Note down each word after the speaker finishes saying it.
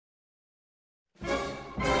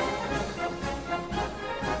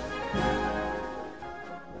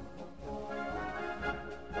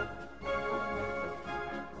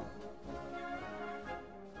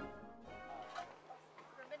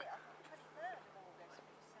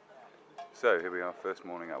So here we are, first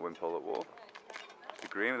morning at Wimpole at War. The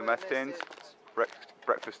green with the mess tins,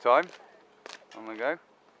 breakfast time, on the go.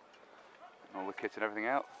 All the kit and everything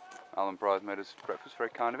out. Alan Bryce made us breakfast, very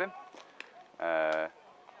kind of him. We're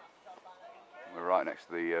right next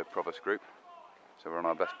to the Provost group, so we're on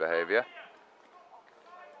our best behaviour.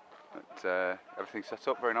 But everything's set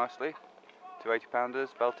up very nicely. 2 80-pounders,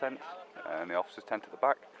 bell tent, and the officer's tent at the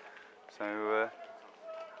back. So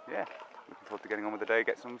yeah, looking forward to getting on with the day,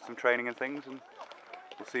 get some training and things, and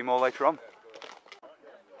we'll see more later on.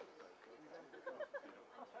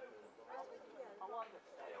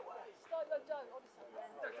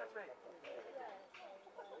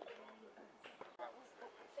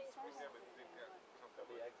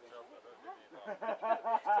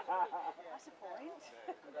 That's a point.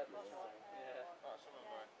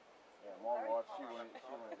 Yeah, my wife, she wanted to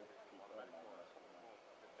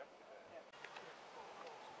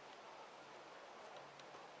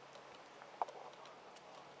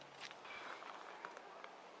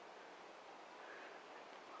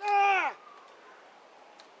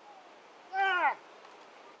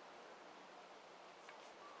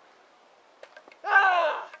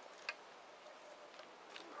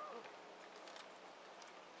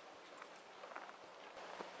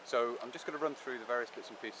So I'm just going to run through the various bits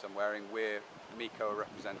and pieces I'm wearing. We're MECo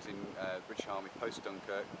representing British Army post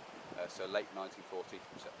Dunkirk, so late 1940,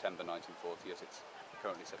 September 1940 as it's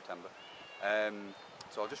currently September.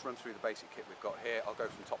 So I'll just run through the basic kit we've got here. I'll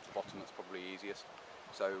go from top to bottom, that's probably easiest.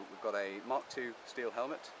 So we've got a Mark II steel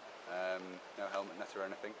helmet, no helmet net or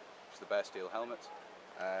anything, just the bare steel helmet.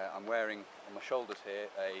 I'm wearing on my shoulders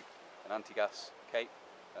here an anti-gas cape.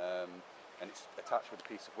 And it's attached with a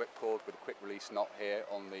piece of whipcord with a quick release knot here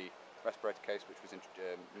on the respirator case, which was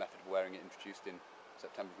method of wearing it introduced in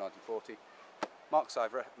September of 1940. Mark V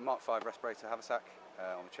respirator haversack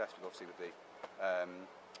on the chest, obviously with the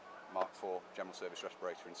Mark IV general service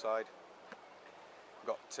respirator inside.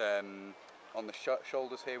 We've got on the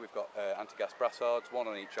shoulders here we've got anti-gas brassards, one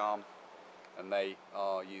on each arm, and they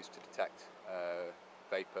are used to detect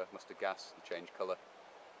vapour, mustard gas, and change colour.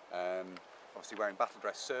 Obviously wearing battle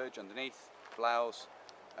dress serge underneath, blouse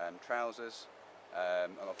and trousers,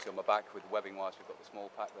 and obviously on my back with the webbing wise we've got the small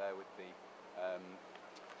pack there with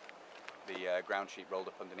the ground sheet rolled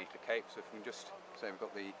up underneath the cape. So if we can just say we've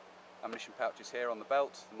got the ammunition pouches here on the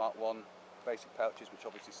belt, the Mark I basic pouches which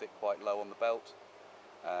obviously sit quite low on the belt,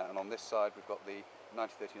 and on this side we've got the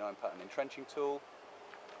 1939 pattern entrenching tool,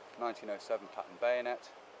 1907 pattern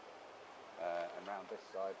bayonet, and round this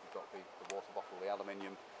side we've got the water bottle, the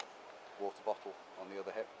aluminium water bottle on the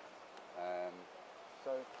other hip.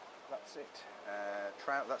 So that's it.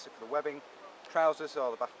 That's it for the webbing. Trousers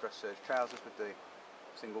are the battle dress serge trousers with the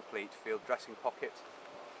single pleat field dressing pocket,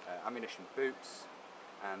 ammunition boots,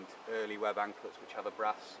 and early web anklets which have a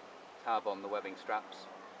brass tab on the webbing straps.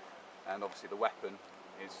 And obviously the weapon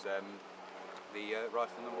is the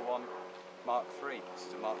rifle #1 Mark III. This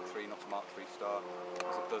is a Mark III, not a Mark III Star,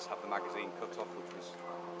 because it does have the magazine cut off, which was,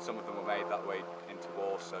 some of them were made that way into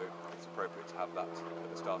war, so it's appropriate to have that at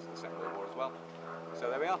the start of the Second World War as well. So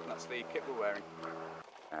there we are, that's the kit we're wearing.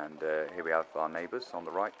 And here we have our neighbours on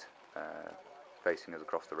the right, facing us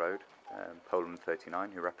across the road, Poland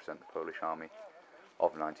 39, who represent the Polish Army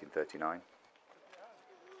of 1939.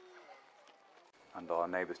 And our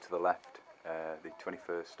neighbours to the left, the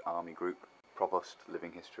 21st Army Group Provost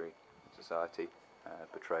Living History Society,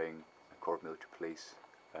 portraying a Corps of Military Police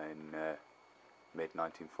in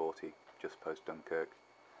mid-1940, just post-Dunkirk.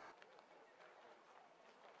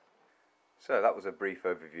 So that was a brief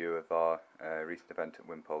overview of our recent event at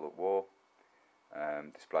Wimpole at War,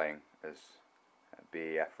 displaying as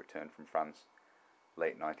BEF returned from France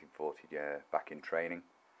late 1940, back in training.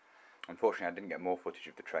 Unfortunately I didn't get more footage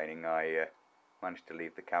of the training. I managed to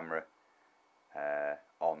leave the camera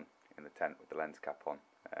on in the tent with the lens cap on.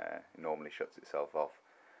 It normally shuts itself off,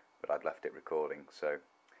 but I'd left it recording, so I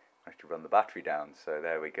managed to run the battery down, so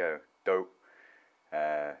there we go. Dope.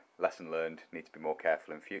 Lesson learned, need to be more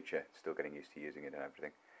careful in future, still getting used to using it and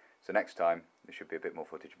everything. So next time there should be a bit more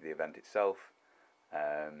footage of the event itself,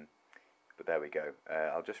 but there we go.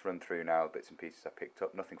 I'll just run through now bits and pieces I picked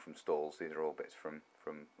up, nothing from stalls, these are all bits from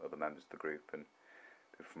other members of the group and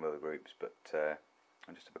people from other groups, but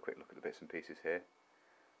I'll just have a quick look at the bits and pieces here.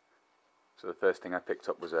 So the first thing I picked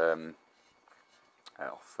up was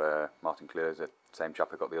off Martin Clear's, the same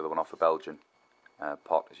chap I got the other one off, a Belgian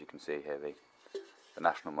pot, as you can see here, the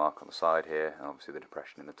national mark on the side here, and obviously the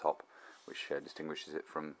depression in the top, which distinguishes it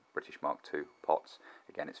from British Mark II pots.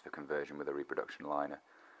 Again, it's for conversion with a reproduction liner,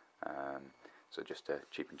 so just a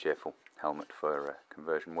cheap and cheerful helmet for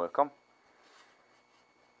conversion work on.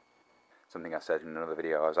 something I said in another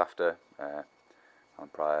video I was after on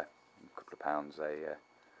prior couple of pounds, a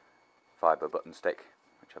fibre button stick,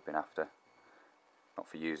 which I've been after. Not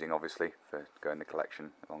for using, obviously, for going in the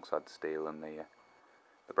collection alongside the steel and the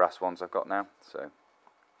brass ones I've got now. So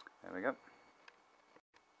there we go.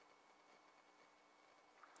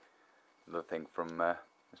 Another thing from Mr.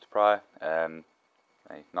 Pryor, an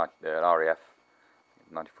RAF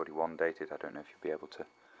 1941 dated. I don't know if you'll be able to.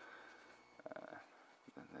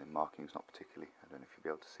 The marking's not particularly. I don't know if you'll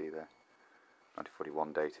be able to see there.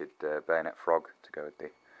 1941 dated bayonet frog to go with the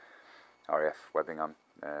RAF webbing I'm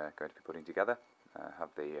going to be putting together. Have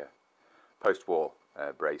the post-war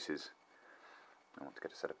braces. I want to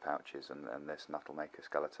get a set of pouches and this, and that'll make a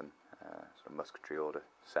skeleton sort of musketry order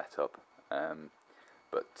set up.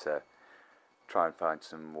 But try and find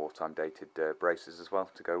some wartime dated braces as well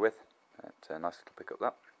to go with. It's a nice little pickup,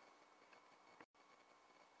 that.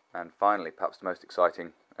 And finally, perhaps the most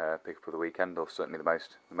exciting pickup of the weekend, or certainly the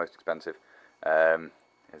most expensive,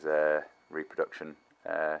 is a reproduction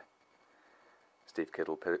Steve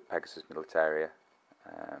Kittle Pegasus Militaria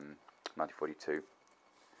 1942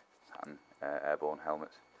 airborne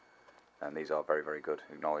helmet, and these are very, very good,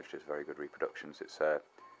 acknowledged as very good reproductions. It's an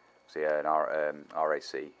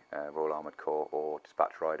RAC, Royal Armoured Corps or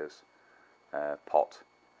Dispatch Riders pot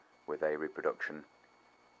with a reproduction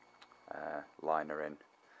liner in.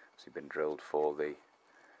 So you've been drilled for the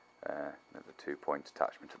 2-point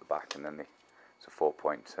attachment at the back, and then it's a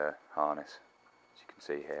 4-point harness, as you can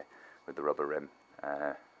see here, with the rubber rim,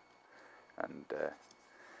 and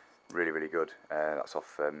really, really good. That's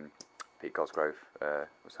off Pete Cosgrove. It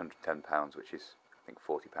was £110, which is I think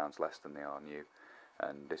 £40 less than they are new,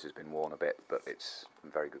 and this has been worn a bit, but it's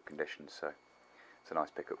in very good condition, so it's a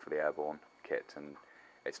nice pickup for the airborne kit. And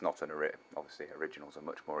it's not obviously originals are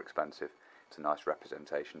much more expensive. It's a nice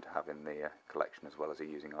representation to have in the collection as well as a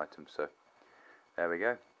using item, so there we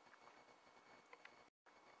go.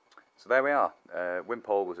 So there we are.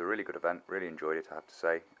 Wimpole was a really good event, really enjoyed it, I have to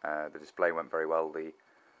say. The display went very well. The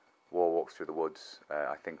war walks through the woods,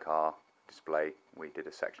 I think our display, we did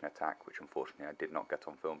a section attack, which unfortunately I did not get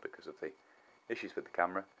on film because of the issues with the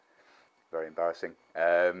camera. Very embarrassing.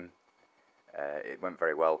 It went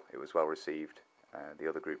very well, it was well received. The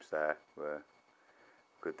other groups there were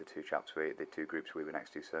good. The two groups we were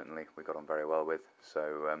next to, certainly we got on very well with.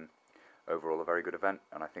 So overall a very good event,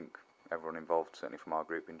 and I think everyone involved, certainly from our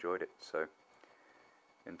group, enjoyed it. So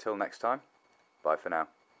until next time, bye for now.